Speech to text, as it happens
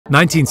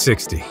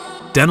1960.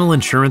 Dental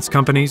insurance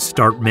companies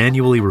start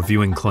manually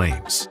reviewing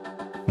claims.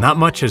 Not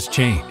much has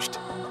changed.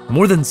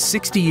 More than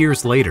 60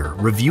 years later,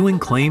 reviewing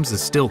claims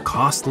is still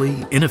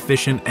costly,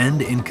 inefficient,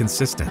 and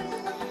inconsistent.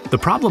 The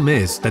problem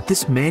is that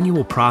this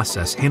manual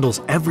process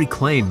handles every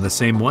claim the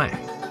same way.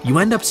 You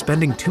end up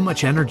spending too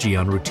much energy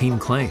on routine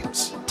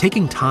claims,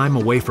 taking time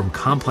away from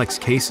complex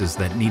cases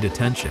that need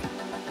attention.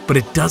 But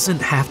it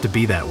doesn't have to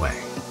be that way.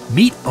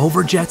 Meet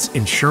Overjet's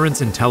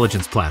insurance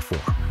intelligence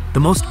platform, the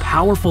most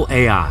powerful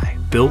AI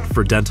built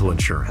for dental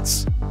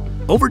insurance.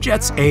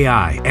 Overjet's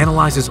AI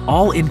analyzes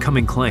all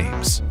incoming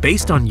claims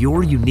based on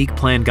your unique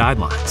plan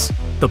guidelines.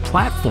 The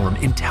platform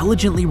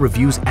intelligently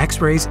reviews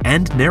X-rays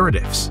and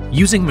narratives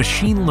using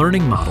machine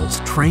learning models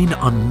trained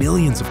on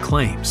millions of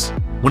claims.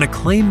 When a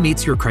claim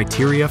meets your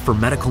criteria for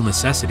medical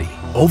necessity,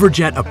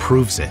 Overjet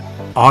approves it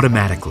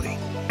automatically.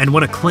 And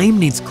when a claim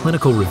needs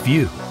clinical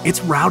review,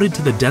 it's routed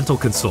to the dental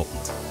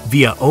consultant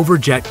via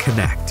Overjet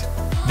Connect.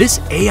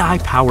 This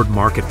AI-powered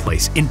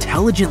marketplace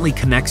intelligently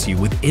connects you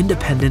with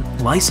independent,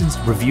 licensed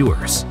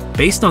reviewers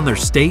based on their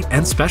state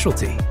and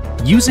specialty.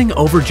 Using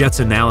Overjet's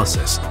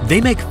analysis, they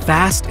make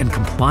fast and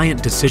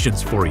compliant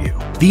decisions for you.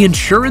 The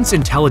insurance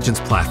intelligence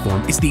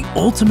platform is the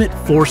ultimate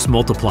force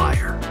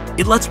multiplier.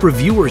 It lets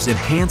reviewers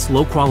enhance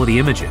low-quality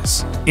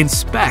images,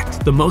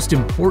 inspect the most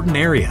important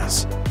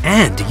areas,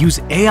 and use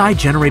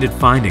AI-generated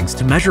findings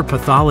to measure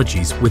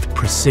pathologies with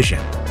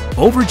precision.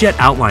 Overjet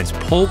outlines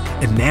pulp,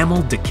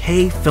 enamel,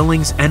 decay,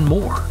 fillings, and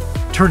more,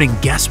 turning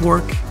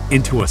guesswork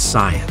into a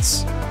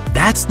science.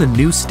 That's the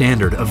new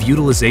standard of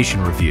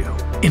utilization review.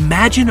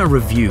 Imagine a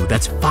review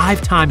that's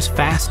 5 times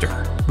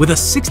faster, with a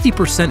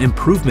 60%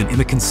 improvement in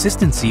the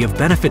consistency of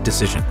benefit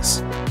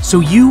decisions.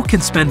 So you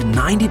can spend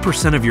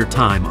 90% of your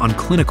time on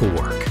clinical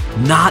work,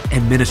 not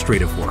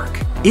administrative work.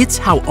 It's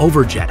how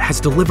Overjet has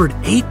delivered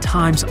 8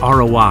 times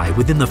ROI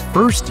within the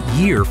first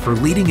year for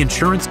leading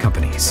insurance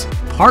companies.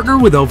 Partner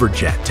with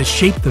Overjet to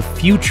shape the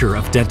future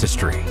of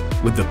dentistry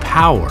with the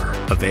power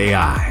of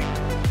AI.